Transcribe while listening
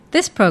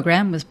This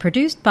program was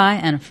produced by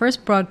and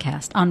first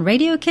broadcast on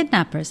Radio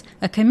Kidnappers,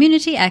 a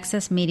community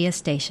access media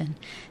station.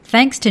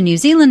 Thanks to New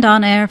Zealand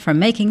On Air for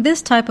making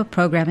this type of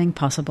programming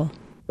possible.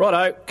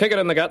 Righto, kick it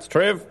in the guts,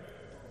 Trev.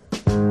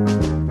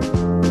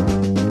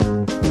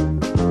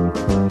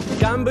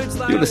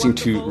 You're listening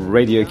to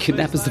Radio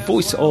Kidnappers, the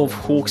voice of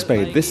Hawke's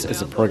Bay. This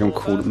is a program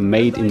called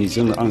Made in New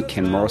Zealand. I'm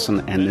Ken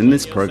Morrison, and in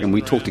this program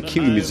we talk to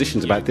Kiwi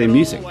musicians about their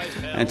music.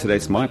 And today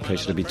it's my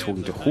pleasure to be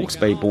talking to Hawke's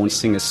Bay-born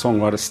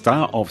singer-songwriter,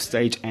 star of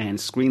stage and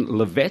screen,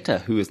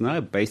 Lovetta, who is now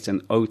based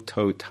in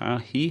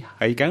Otautahi.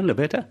 How you going,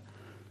 Lovetta?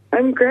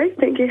 I'm great,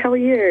 thank you. How are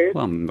you?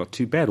 Well, I'm not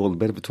too bad. All the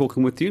better for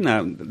talking with you.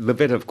 Now,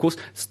 Lovetta, of course,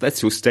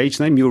 that's your stage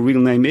name. Your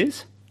real name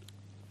is?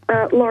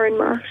 Lauren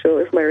Marshall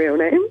is my real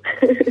name.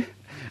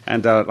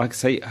 And like I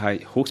say,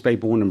 Hawke's Bay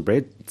born and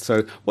bred.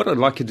 So what I'd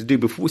like you to do,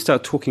 before we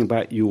start talking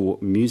about your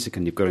music,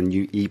 and you've got a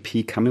new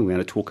EP coming, we're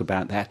going to talk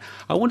about that.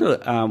 I wonder,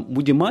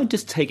 would you mind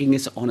just taking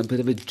us on a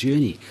bit of a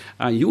journey,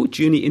 your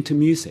journey into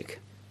music?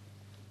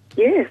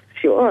 Yes,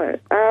 sure.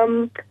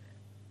 So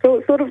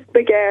it sort of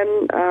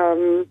began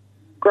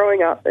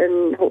growing up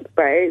in Hawke's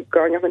Bay,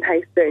 growing up in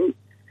Hastings.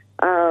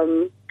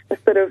 I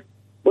sort of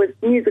was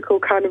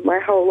musical kind of my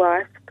whole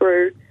life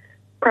through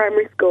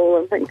primary school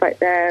and things like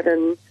that,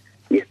 and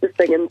used to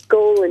sing in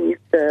school and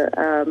used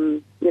to,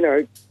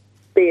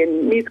 be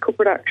in musical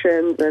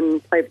productions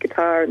and play the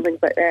guitar and things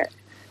like that.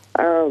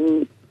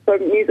 So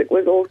music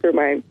was all through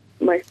my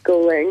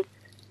schooling.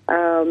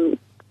 And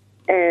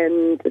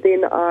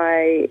then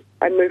I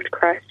moved to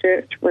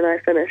Christchurch when I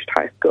finished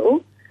high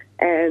school,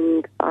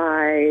 and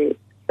I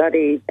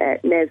studied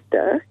at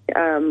NASDA,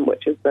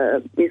 which is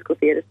the musical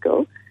theatre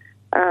school.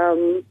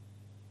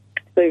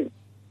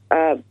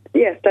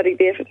 Studied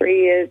there for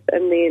 3 years,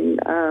 and then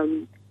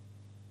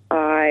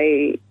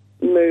I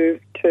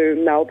moved to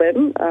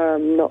Melbourne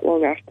not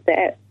long after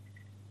that,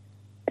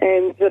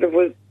 and sort of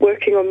was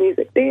working on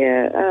music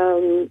there.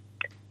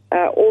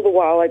 All the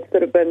while I'd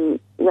sort of been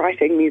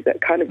writing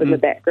music kind of in the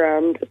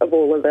background of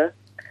all of this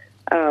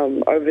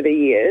over the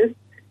years.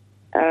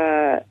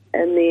 And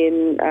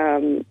then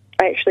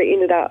I actually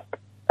ended up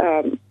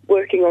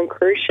working on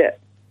cruise ships.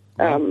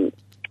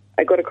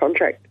 I got a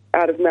contract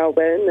out of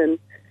Melbourne and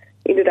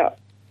ended up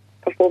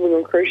performing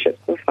on cruise ships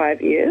for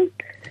 5 years.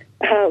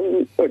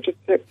 Which is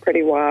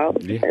pretty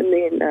wild. Yeah. And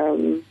then,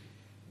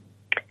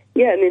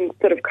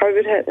 sort of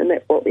COVID hit, and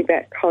that brought me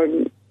back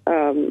home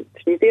to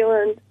New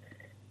Zealand.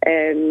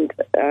 And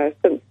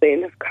since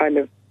then, have kind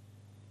of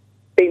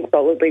been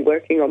solidly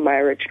working on my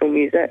original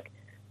music,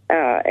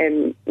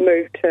 and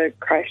moved to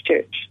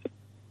Christchurch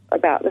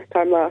about this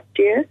time last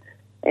year,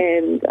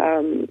 and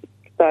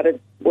started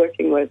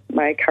working with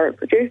my current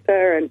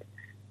producer, and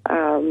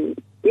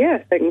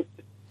things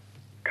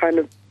kind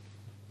of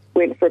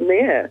went from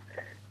there.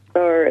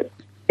 So,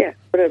 it's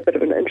been a bit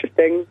of an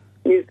interesting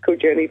musical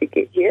journey to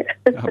get here.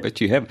 I bet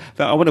you have.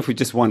 I wonder if we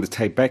just wanted to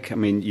take back, I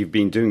mean, you've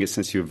been doing it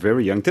since you were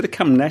very young. Did it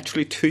come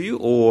naturally to you,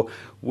 or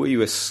were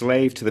you a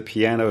slave to the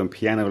piano and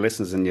piano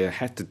lessons and you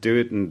had to do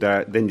it, and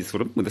then you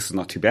thought, well, this is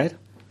not too bad?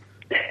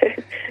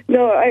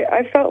 No,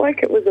 I felt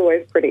like it was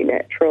always pretty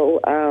natural.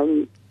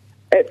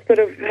 It sort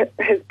of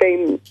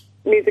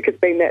music has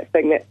been that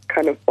thing that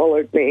kind of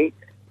followed me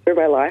through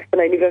my life, and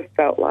I never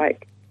felt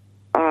like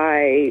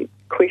I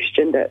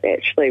questioned it,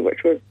 actually,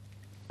 which was,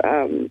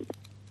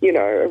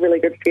 a really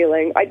good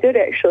feeling. I did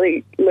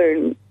actually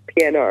learn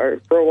piano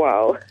for a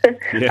while,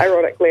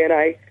 ironically, and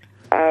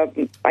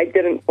I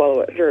didn't follow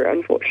it through,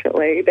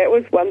 unfortunately. That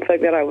was one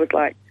thing that I was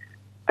like,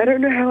 I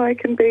don't know how I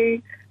can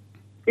be,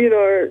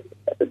 a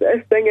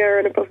singer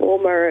and a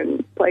performer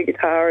and play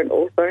guitar and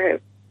also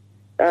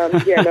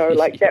have piano.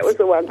 Like, that was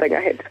the one thing I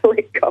had to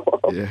let go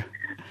of. Yeah.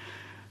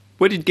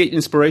 Where did you get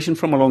inspiration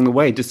from along the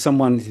way? Did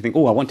someone think, I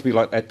want to be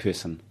like that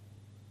person?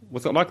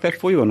 Was it like that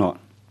for you or not?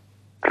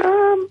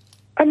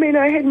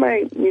 I had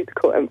my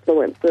musical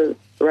influences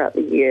throughout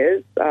the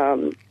years,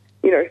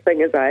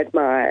 singers I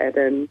admired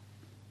and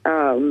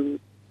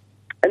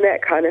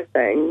that kind of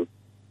thing.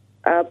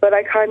 But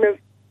I kind of,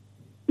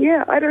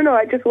 I don't know,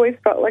 I just always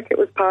felt like it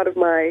was part of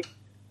my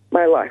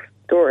life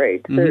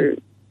story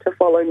to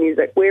follow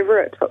music, wherever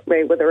it took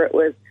me, whether it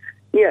was,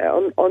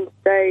 on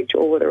stage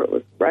or whether it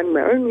was writing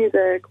my own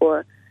music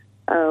or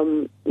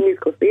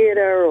musical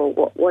theatre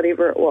or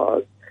whatever it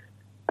was.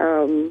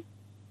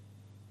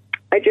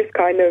 I just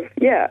kind of,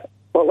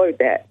 followed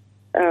that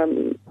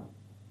and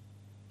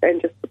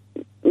just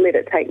let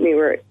it take me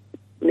where it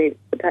needs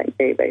to take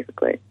me,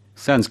 basically.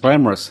 Sounds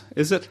glamorous,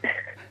 is it?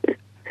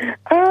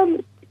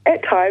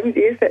 At times,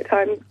 yes. At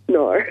times,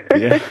 no.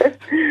 Yeah.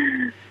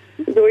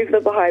 There's always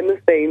the behind the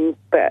scenes,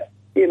 but,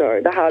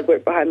 the hard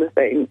work behind the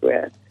scenes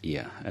where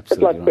absolutely the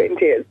blood, sweat and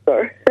tears.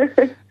 So.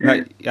 Now,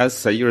 as I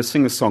say, you're a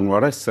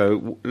singer-songwriter,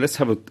 so let's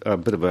have a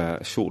bit of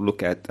a short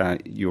look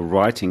at your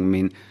writing. I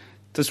mean,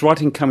 does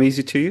writing come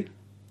easy to you?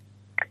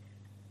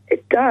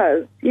 It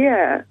does,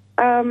 yeah.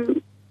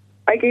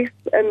 I guess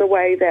in the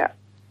way that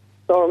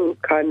songs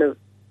kind of,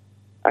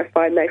 I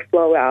find they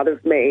flow out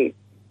of me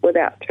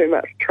without too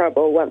much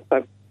trouble once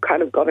I've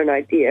kind of got an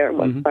idea and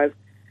once I've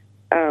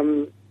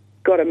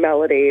got a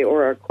melody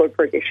or a chord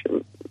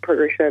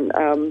progression.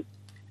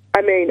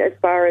 I mean, as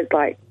far as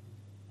like,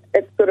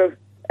 it's sort of,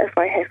 if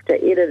I have to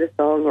edit a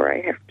song or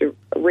I have to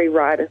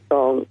rewrite a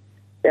song,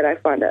 that I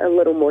find it a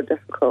little more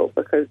difficult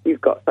because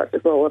you've got such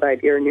a solid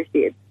idea in your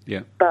head.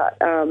 Yeah. But,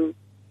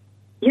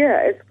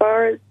 as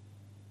far as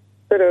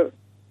sort of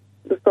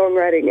the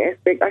songwriting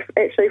aspect, I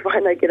actually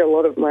find I get a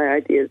lot of my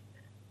ideas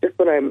just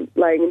when I'm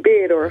laying in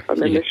bed or if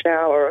I'm in the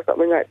shower or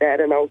something like that,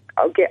 and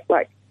I'll get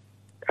like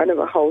kind of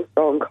a whole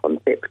song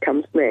concept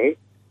come to me,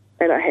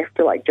 and I have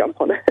to like jump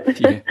on it as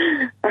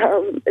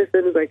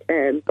soon as I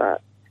can.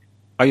 But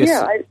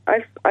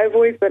I've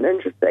always been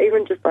interested,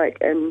 even just like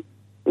in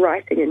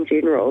writing in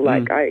general.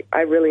 Like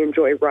I really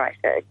enjoy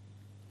writing.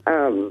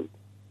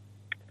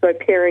 So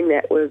pairing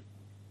that with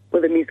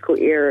a musical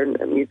ear and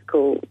a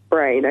musical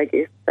brain, I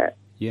guess that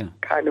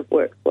kind of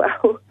works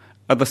well.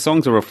 Are the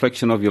songs a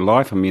reflection of your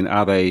life? I mean,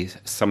 are they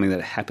something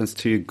that happens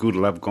to you, good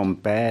love gone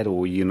bad,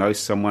 or you know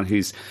someone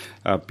who's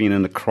been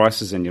in a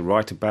crisis and you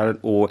write about it?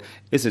 Or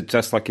is it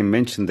just like you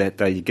mentioned that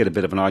you get a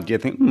bit of an idea,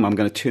 think, I'm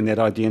going to turn that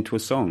idea into a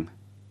song?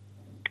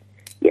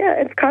 Yeah,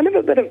 it's kind of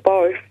a bit of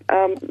both.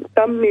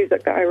 Some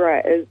music that I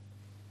write is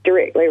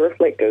directly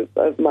reflective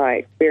of my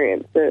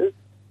experiences.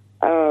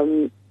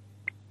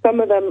 Some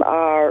of them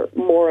are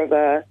more of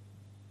a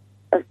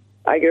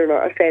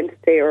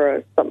fantasy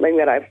or something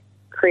that I've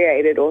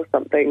created, or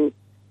something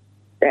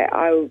that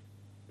I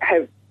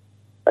have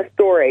a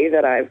story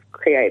that I've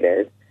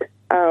created.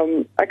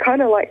 I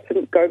kind of like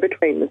to go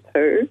between the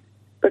two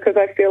because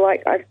I feel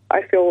like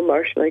I feel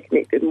emotionally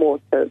connected more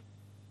to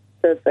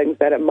things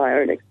that are my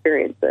own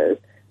experiences.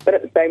 But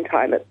at the same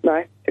time, it's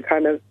nice to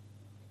kind of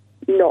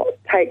not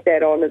take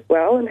that on as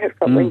well and have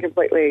something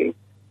completely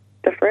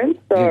different.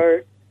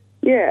 So,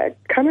 it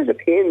kind of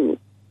depends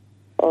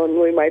on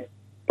where my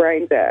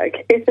brain's at, I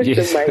guess,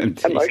 and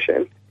my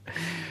emotions.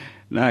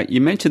 Now,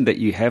 you mentioned that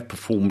you have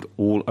performed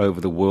all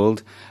over the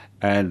world,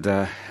 and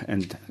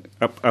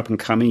up and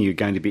coming, you're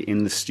going to be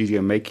in the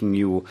studio making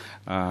your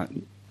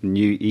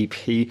new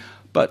EP.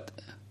 But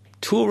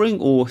touring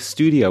or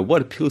studio,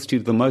 what appeals to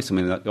you the most? I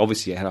mean,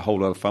 obviously you had a whole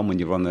lot of fun when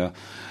you were on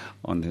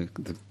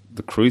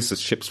the cruise, the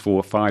ships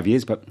for 5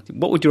 years. But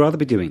what would you rather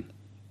be doing?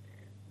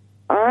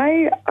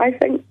 I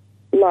think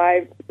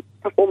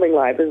performing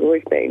live has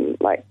always been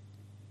like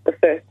the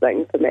first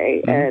thing for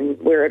me, and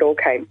where it all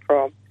came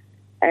from,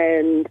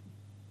 and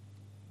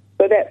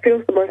so that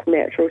feels the most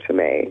natural to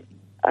me.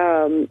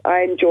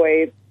 I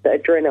enjoy the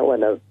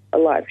adrenaline of a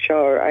live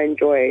show. I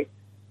enjoy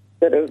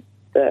sort of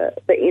the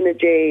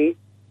energy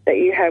that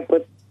you have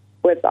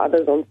with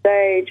others on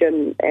stage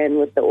and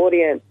with the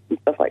audience and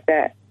stuff like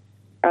that.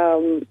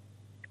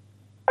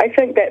 I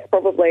think that's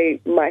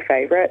probably my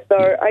favourite.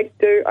 So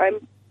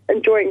I'm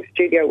enjoying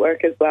studio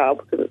work as well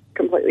because it's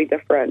completely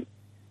different.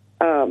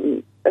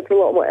 It's a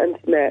lot more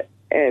intimate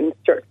and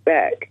stripped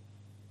back,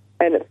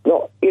 and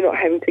you're not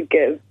having to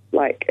give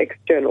like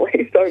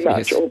externally so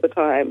much all the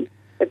time.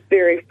 It's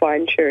very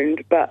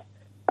fine-tuned, but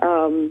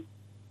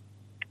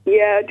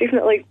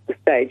definitely the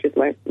stage is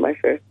my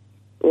first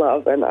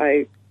love, and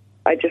I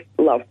just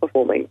love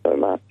performing so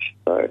much.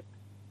 So,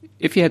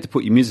 if you had to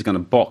put your music on a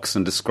box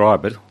and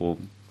describe it or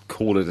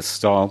call it a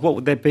style, what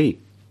would that be?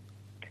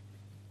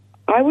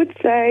 I would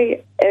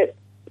say it's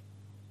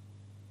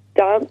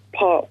dance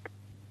pop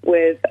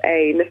with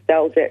a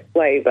nostalgic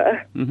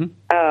flavour,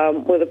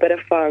 with a bit of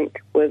funk,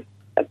 with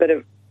a bit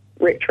of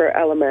retro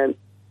elements,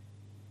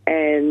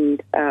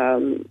 and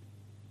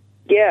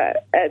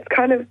it's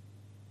kind of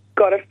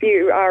got a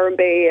few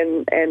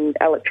R&B and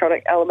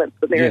electronic elements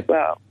in there as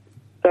well.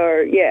 So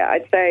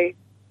I'd say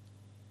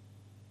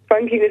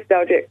funky,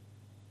 nostalgic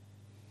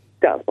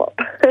dance pop.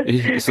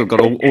 You've still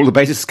got all the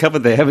bases covered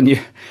there, haven't you?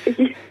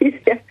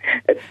 Yeah,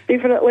 it's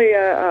definitely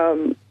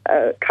a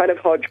kind of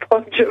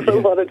hodgepodge of a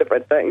lot of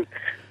different things,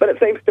 but it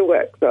seems to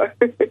work. So,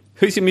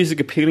 who's your music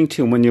appealing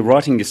to? And when you're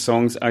writing your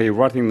songs, are you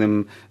writing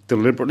them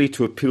deliberately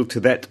to appeal to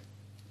that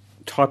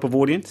type of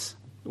audience,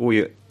 or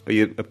are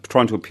you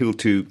trying to appeal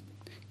to?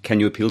 Can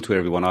you appeal to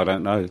everyone? I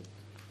don't know.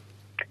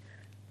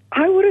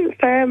 I wouldn't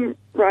say I'm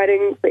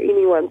writing for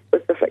anyone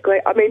specifically.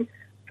 I mean,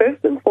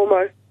 first and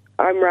foremost,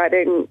 I'm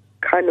writing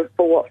kind of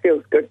for what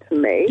feels good to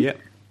me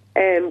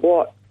and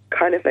what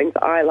kind of things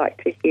I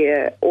like to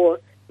hear, or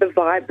the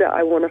vibe that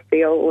I want to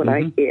feel when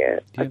I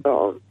hear a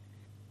song.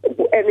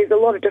 And there's a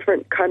lot of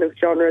different kind of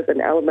genres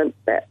and elements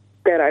that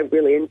I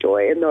really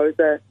enjoy, and those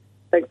are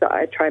things that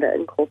I try to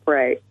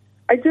incorporate.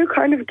 I do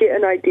kind of get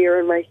an idea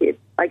in my head,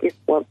 I guess,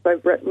 once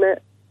I've written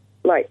it,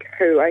 like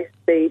who I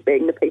see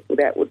being the people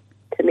that would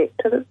connect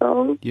to the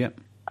song.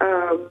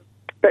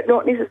 But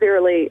not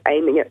necessarily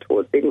aiming it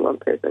towards any one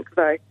person,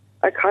 because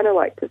I kind of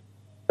like to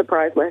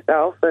surprise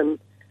myself and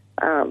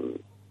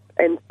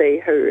see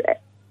who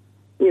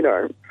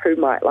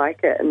might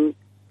like it, and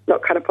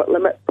not kind of put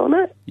limits on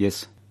it.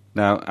 Yes.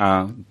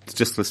 Now,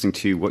 just listening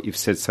to what you've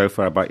said so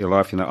far about your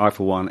life, I,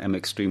 for one, am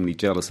extremely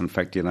jealous. In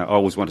fact, I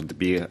always wanted to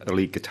be a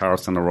lead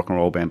guitarist in a rock and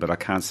roll band, but I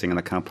can't sing and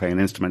I can't play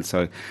an instrument.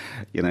 So,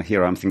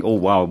 here I'm thinking, oh,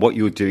 wow, what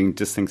you're doing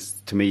just thinks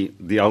to me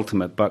the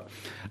ultimate. But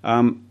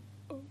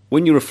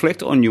When you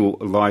reflect on your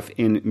life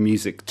in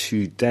music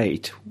to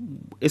date,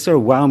 is there a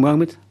wow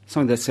moment?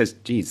 Something that says,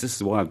 geez, this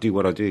is why I do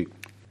what I do.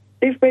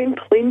 There's been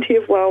plenty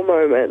of wow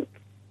moments,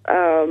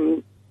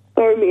 so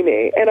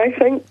many. And I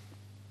think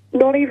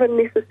not even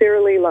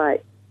necessarily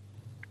like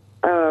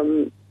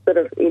sort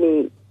of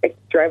any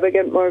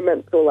extravagant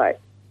moments or like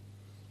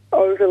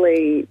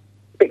overly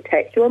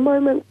spectacular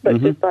moments, but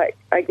just like,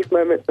 I guess,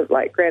 moments of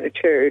like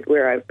gratitude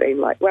where I've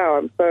been like, wow,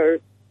 I'm so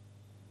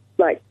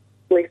like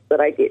blessed that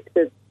I get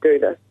to do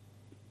this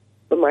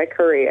for my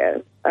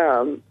career.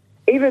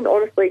 Even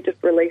honestly, just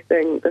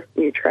releasing this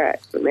new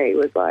track for me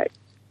was like,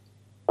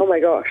 oh my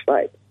gosh,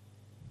 like,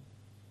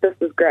 this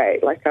is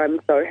great. Like, I'm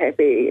so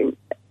happy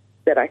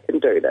that I can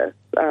do this.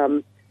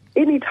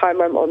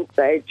 Anytime I'm on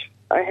stage,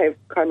 I have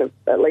kind of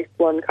at least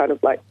one kind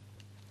of like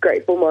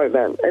grateful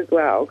moment as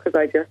well, because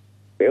I just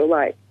feel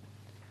like,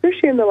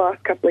 especially in the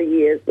last couple of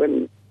years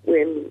when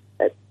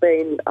it's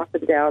been up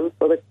and down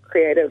for the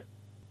creative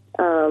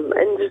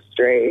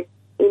industry,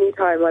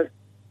 anytime I've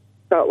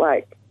felt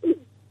like,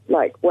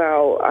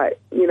 wow,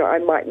 I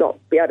might not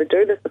be able to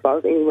do this if I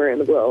was anywhere in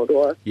the world,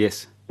 or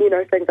yes,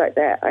 things like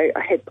that. I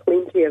had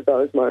plenty of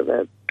those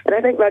moments, and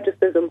I think they're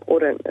just as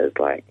important as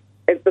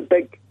the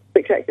big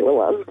spectacular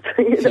ones.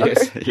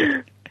 Yes,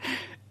 yeah.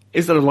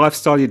 Is that a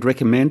lifestyle you'd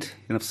recommend?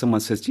 If someone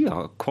says, "Gee,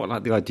 I quite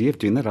like the idea of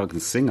doing that. I can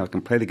sing, I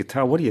can play the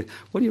guitar. What do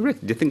you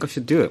reckon? Do you think I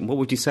should do it? What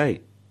would you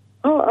say?"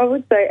 Oh, I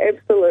would say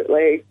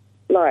absolutely.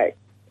 Like,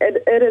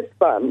 it is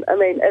fun. I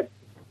mean, it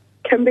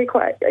can be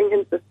quite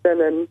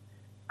inconsistent, and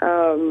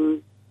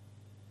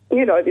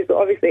there's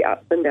obviously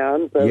ups and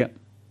downs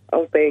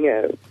of being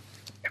a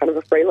kind of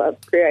a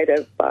freelance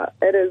creative, but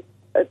it's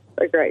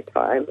a great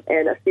time.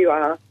 And if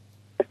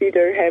you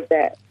do have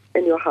that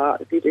in your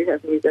heart, if you do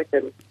have music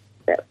and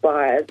that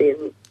fire,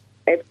 then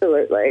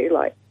absolutely,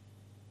 like,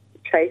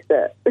 chase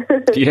it.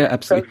 Yeah,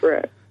 absolutely. Go for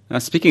it. Now,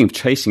 speaking of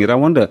chasing it, I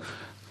wonder,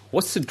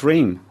 what's the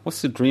dream?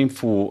 What's the dream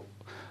for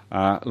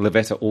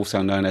Lovetta,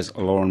 also known as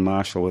Lauren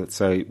Marshall?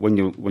 So when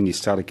you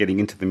started getting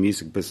into the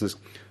music business,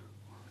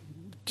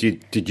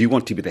 did you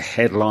want to be the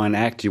headline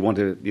act? Do you want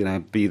to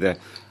be the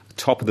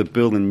top of the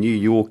bill in New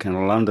York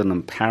and London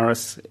and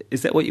Paris?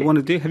 Is that what you want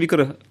to do? Have you got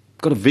a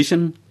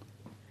vision,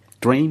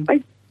 dream?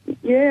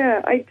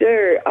 Yeah, I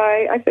do.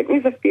 I think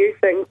there's a few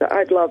things that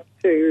I'd love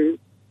to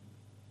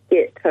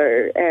get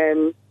to,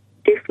 and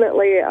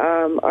definitely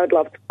I'd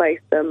love to play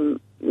some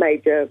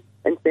major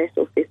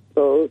international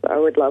festivals. I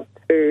would love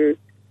to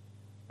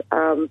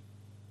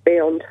be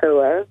on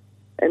tour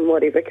in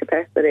whatever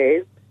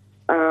capacity.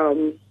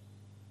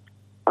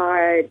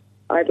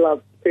 I'd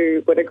love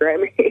to win a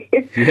Grammy.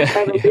 Yeah.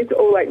 I mean, these are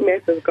all like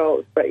massive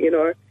goals, but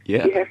you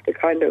have to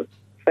kind of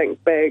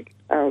think big.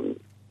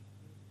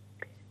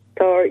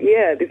 So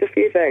yeah, there's a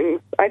few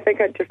things. I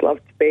think I'd just love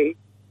to be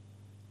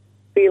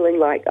feeling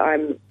like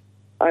I'm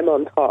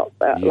on top,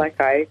 like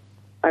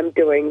I'm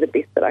doing the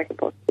best that I can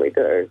possibly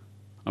do.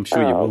 I'm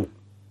sure you will.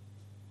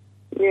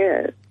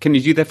 Yeah. Can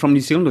you do that from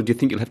New Zealand, or do you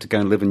think you'll have to go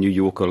and live in New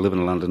York or live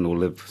in London or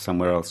live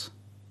somewhere else?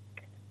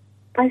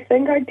 I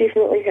think I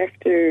definitely have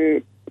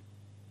to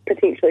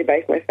potentially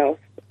base myself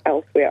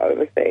elsewhere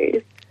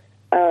overseas,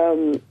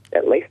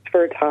 at least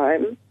for a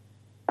time,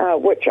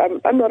 which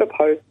I'm not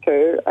opposed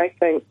to. I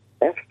think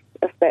if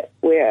that's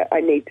where I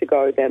need to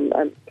go, then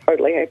I'm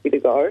totally happy to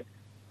go.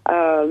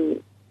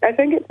 I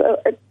think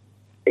it's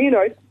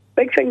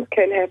big things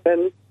can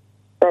happen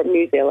from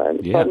New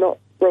Zealand, so I'm not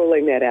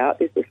ruling that out.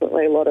 There's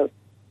definitely a lot of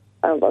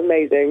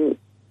amazing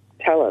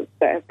talents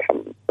that have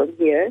come from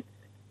here.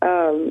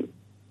 So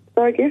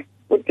I guess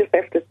we'll just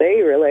have to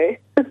see, really.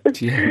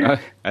 Yeah, no,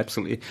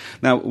 absolutely.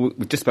 Now, we're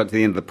just about to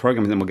the end of the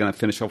program, and then we're going to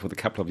finish off with a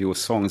couple of your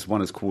songs.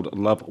 One is called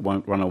Love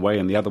Won't Run Away,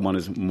 and the other one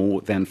is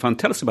More Than Fun.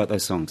 Tell us about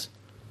those songs.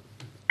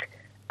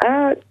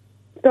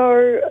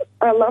 So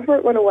Love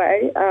Won't Run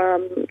Away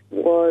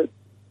was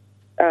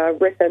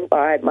written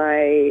by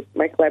my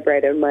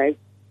collaborator, my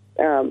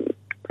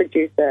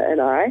producer,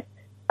 and I.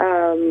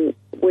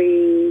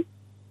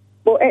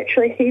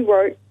 Actually, he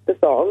wrote the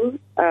song,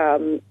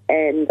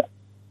 and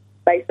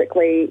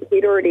basically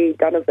he'd already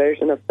done a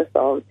version of the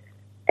song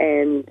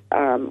and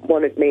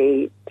wanted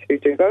me to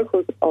do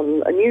vocals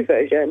on a new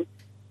version.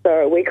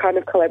 So we kind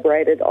of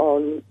collaborated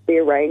on the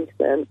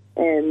arrangement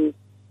and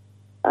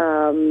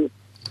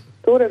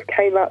sort of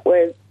came up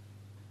with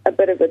a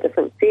bit of a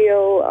different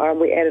feel.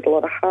 We added a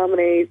lot of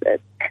harmonies.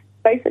 It's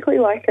basically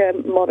like a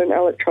modern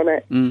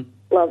electronic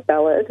love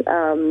ballad,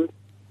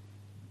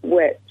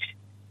 which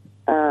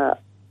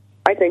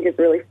I think is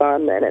really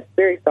fun, and it's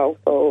very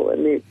soulful,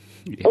 and there's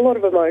a lot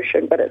of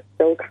emotion, but it's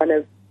still kind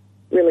of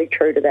really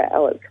true to that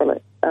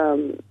electronic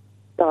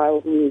style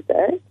of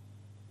music.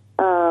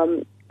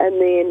 And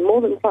then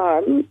More Than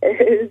Fun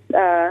is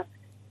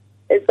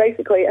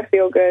basically a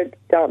feel-good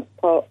dance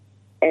pop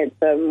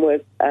anthem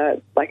with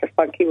like a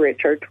funky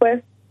retro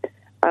twist,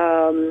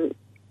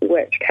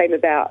 which came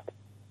about.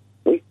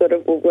 We sort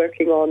of were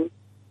working on,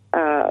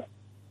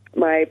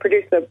 my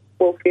producer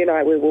Wolfie and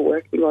I, we were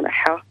working on a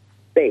house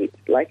beat,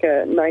 like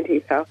a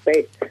 90s house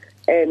beat,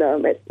 and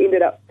it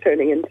ended up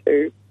turning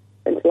into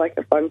like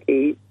a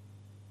funky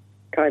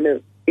kind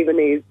of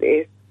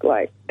 70s-esque,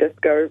 like,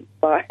 disco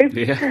vibe.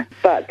 Yeah.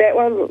 But that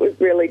one was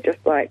really just,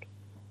 like,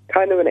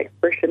 kind of an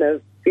expression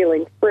of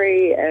feeling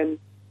free and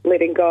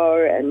letting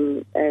go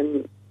and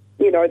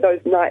you know, those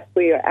nights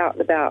where you're out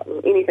and about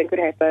and anything could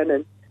happen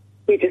and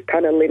you're just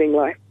kind of letting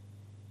life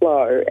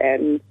flow.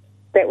 And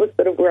that was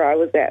sort of where I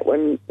was at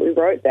when we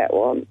wrote that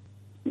one,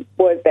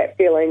 was that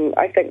feeling.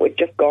 I think we'd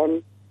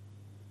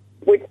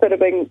sort of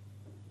been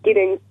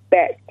getting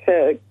back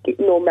to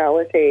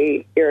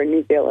normality here in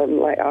New Zealand,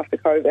 like after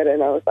COVID,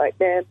 and I was like,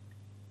 man,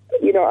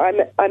 you know,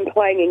 I'm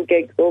playing in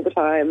gigs all the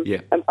time.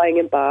 Yeah. I'm playing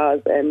in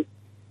bars, and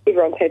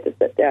everyone's had to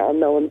sit down.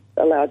 No one's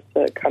allowed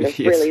to kind of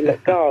Yes. really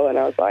let go. And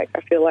I was like,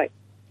 I feel like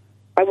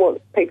I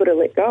want people to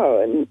let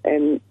go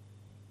and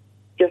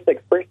just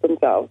express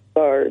themselves.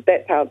 So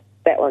that's how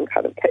that one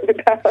kind of came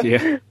about.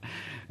 Yeah.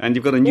 And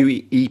you've got a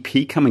new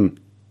EP coming.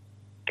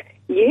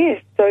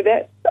 Yes, so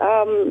that's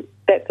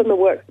in the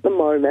works at the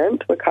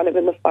moment. We're kind of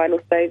in the final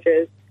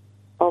stages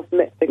of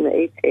mixing the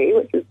EP,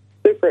 which is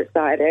super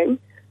exciting.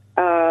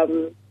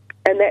 And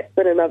that's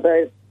been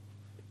another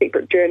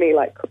separate journey,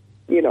 like,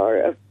 you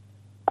know,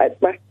 it's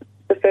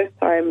the first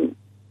time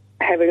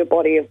having a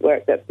body of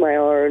work that's my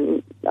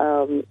own,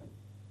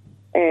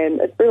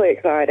 and it's really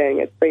exciting.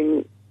 It's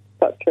been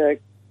such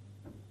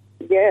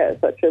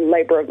a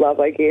labour of love,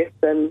 I guess,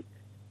 and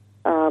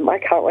I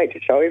can't wait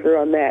to show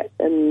everyone that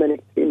in the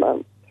next few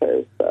months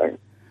too. So,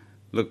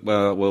 Look,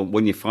 well,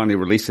 when you finally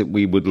release it,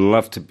 we would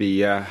love to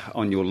be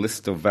on your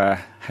list of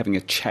having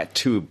a chat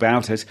too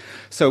about it.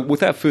 So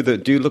without further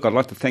ado, look, I'd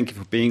like to thank you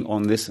for being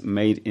on this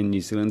Made in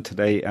New Zealand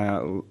today,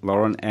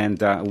 Lauren,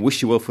 and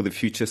wish you well for the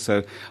future.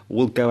 So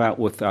we'll go out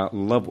with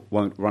Love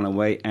Won't Run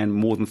Away and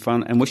More Than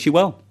Fun, and wish you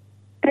well.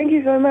 thank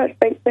you so much.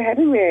 Thanks for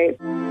having me.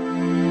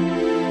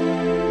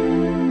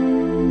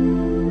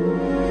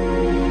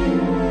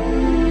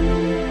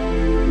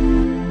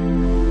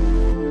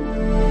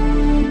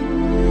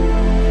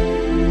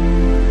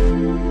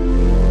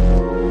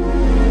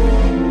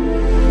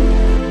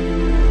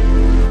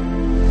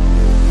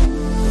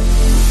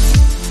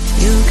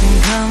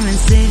 Come and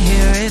sit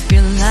here if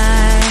you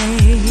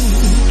like.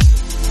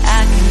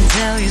 I can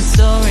tell you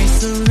stories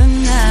through the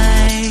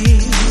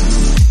night.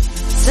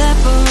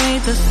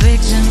 Separate the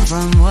fiction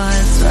from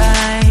what's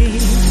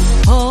right.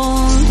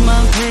 Hold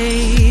my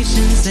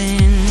patience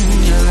in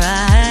your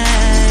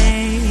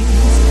eyes.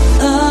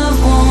 Love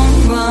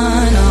won't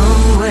run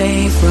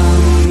away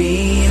from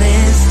me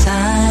this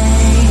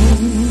time.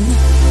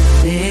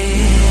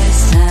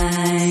 This time.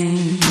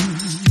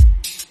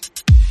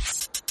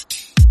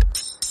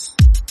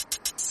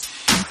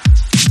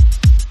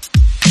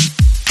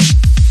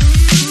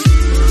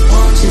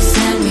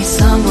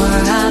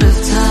 Somewhere out of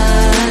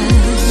touch,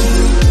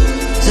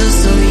 just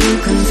so you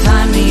can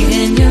find me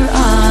in your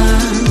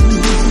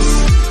arms,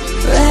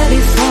 ready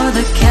for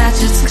the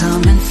catches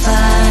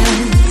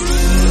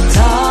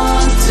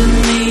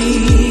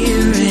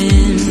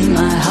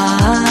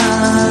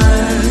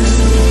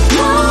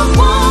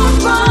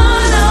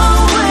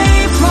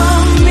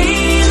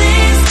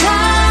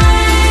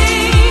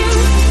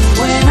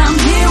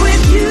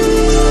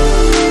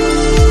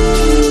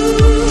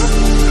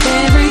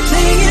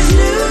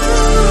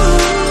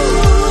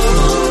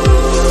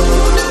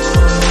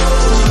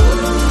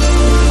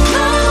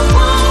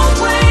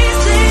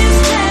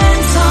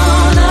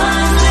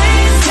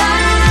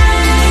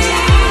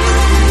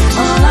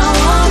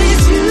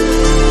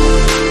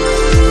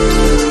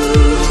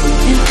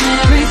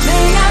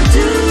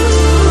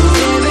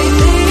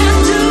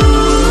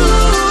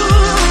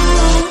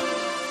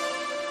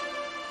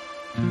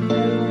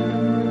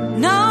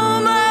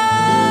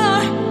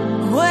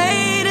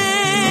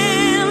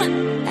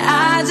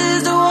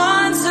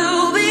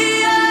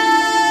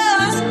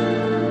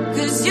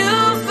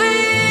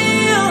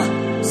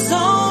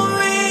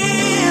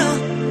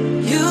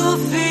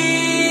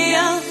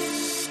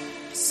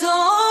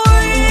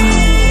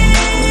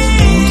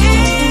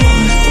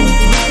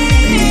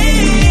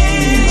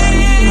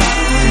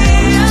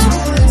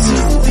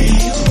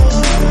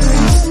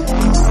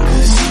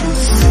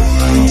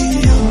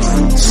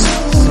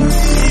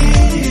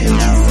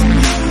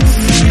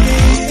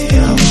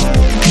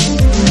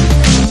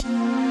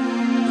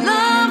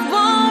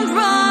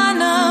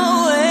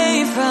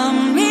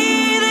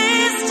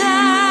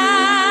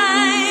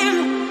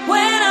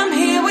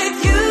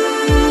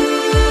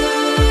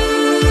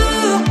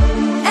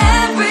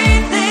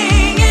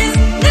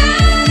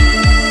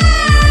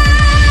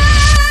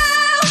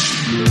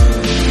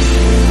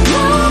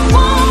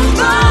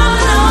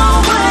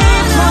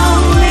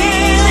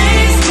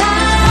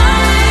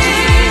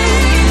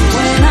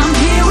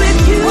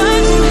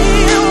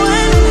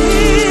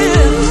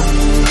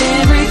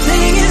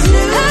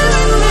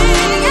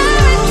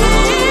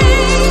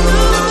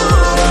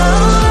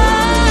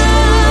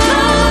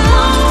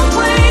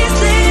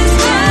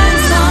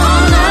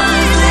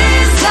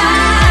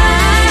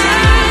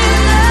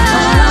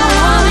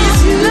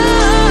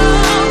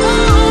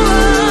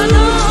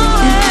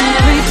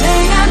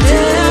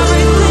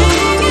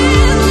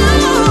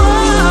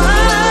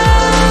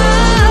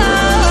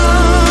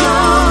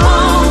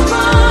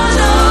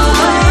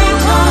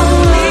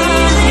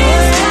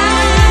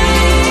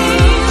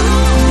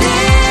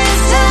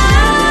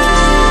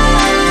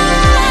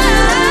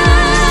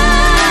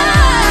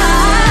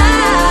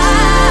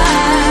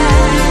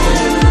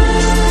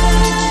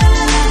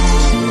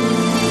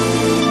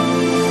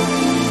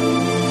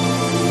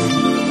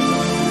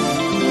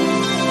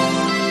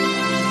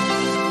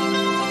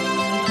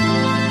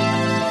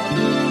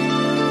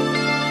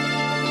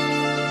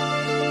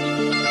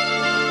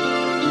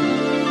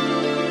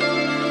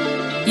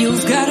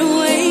You've got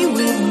away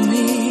with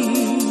me.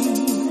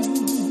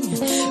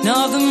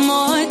 Nothing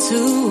more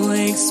to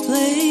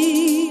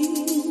explain.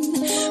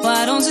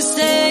 Why don't you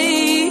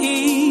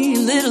stay a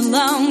little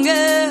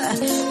longer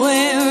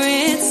where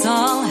it's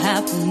all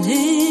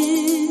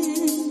happening?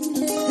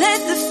 Let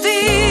the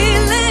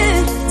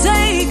feeling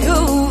take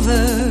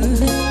over.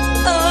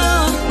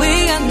 Oh, we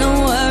got no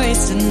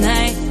worries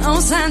tonight. No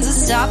signs of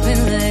stopping.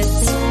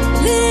 Let's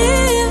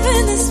live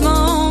in this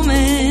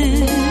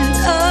moment.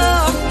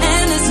 Oh,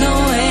 and there's no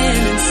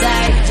end in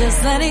sight.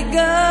 Just let it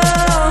go.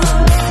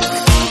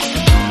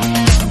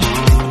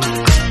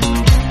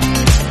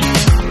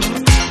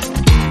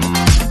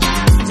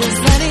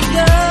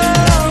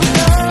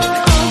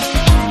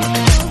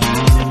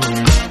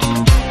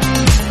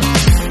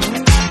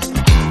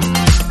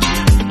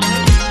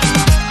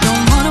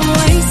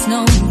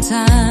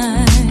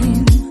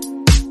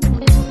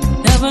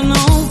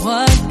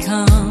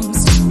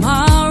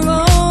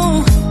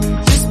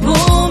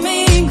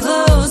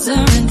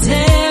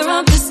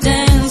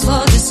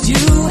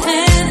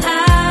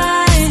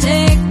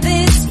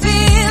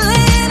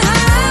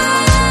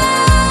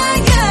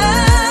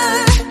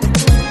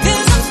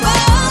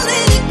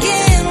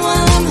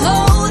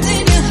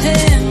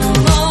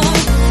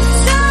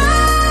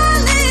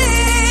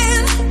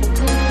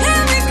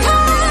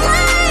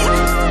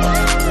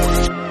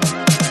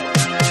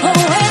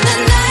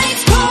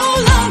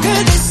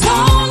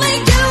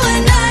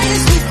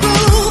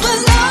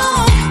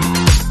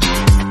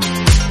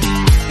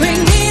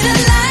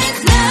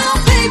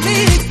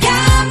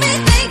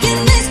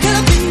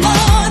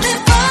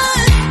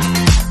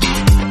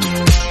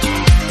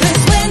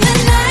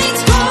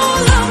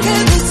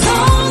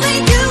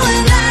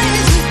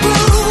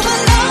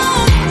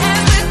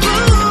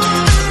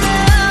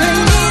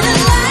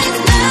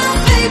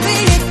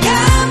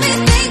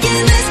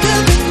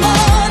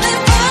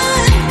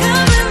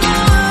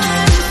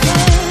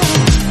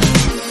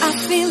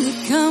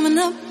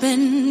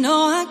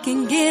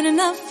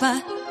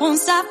 Won't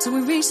stop till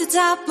we reach the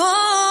top.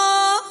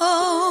 Oh,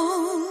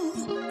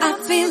 I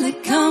feel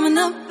it coming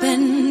up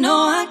and no,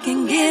 I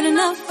can't get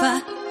enough.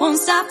 I won't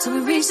stop till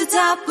we reach the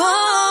top.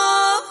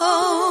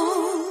 Oh,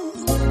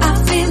 I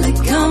feel it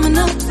coming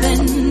up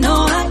and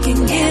no, I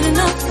can't get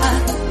enough.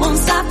 I won't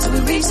stop till we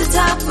reach the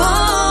top. Oh,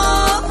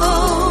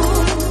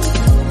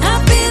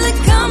 I feel it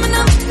coming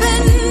up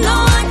and no,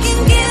 I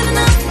can't get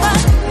enough. I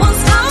won't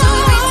stop till we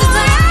reach the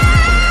top.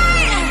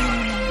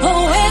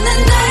 Oh, when the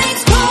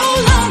nights grow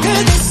longer,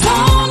 the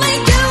song.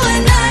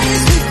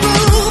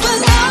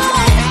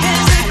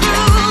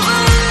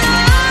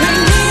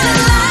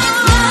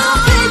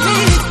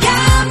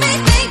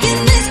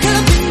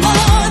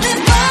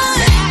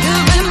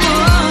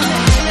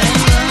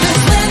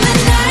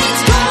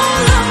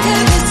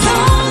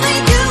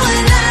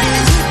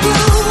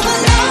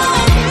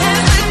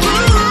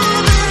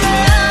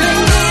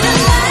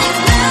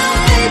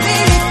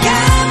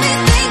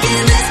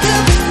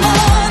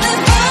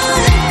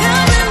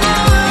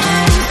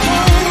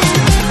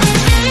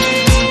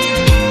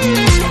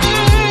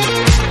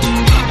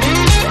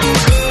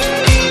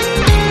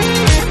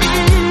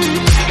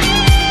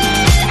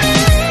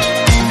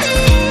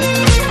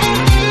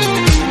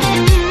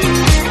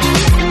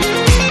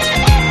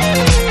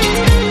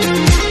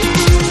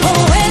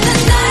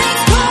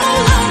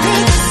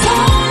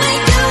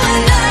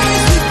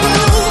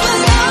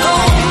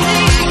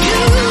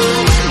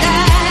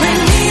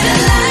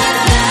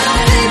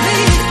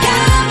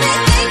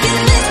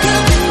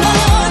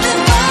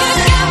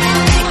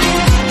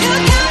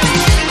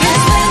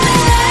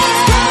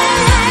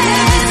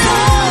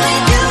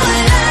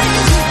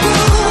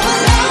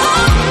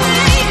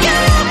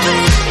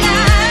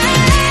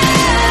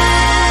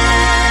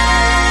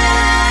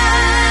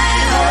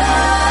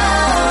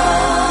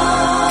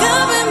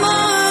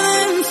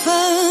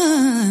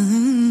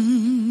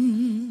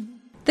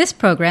 This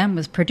program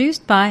was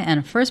produced by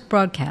and first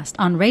broadcast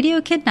on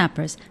Radio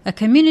Kidnappers, a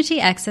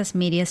community access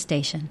media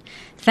station.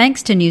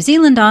 Thanks to New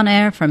Zealand On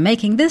Air for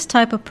making this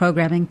type of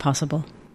programming possible.